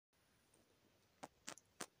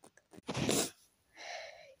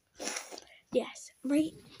Yes,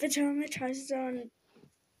 my pajama trousers are on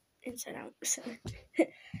inside out, so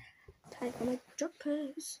time for my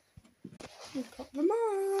jumpers. I've got them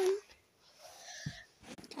on.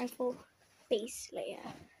 Time for base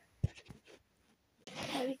layer.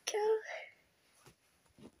 There we go.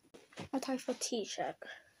 Now time for t-shirt.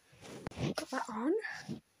 Got that on.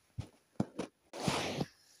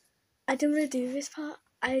 I didn't really do this part.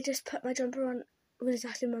 I just put my jumper on with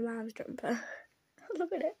exactly my mum's jumper.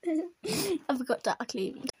 Look at it. I forgot that I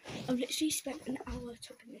cleaned. I've literally spent an hour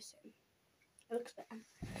tucking this in. It looks better.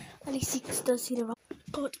 At least you can still see the rock.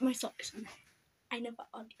 Got my socks on. I never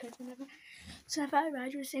odd because so if I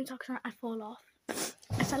ride with the same socks on, I fall off.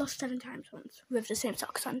 I fell off 7 times once with the same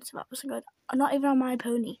socks on, so that wasn't good. I'm not even on my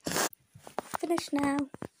pony. Finished now.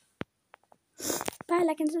 Bye,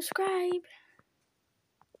 like and subscribe.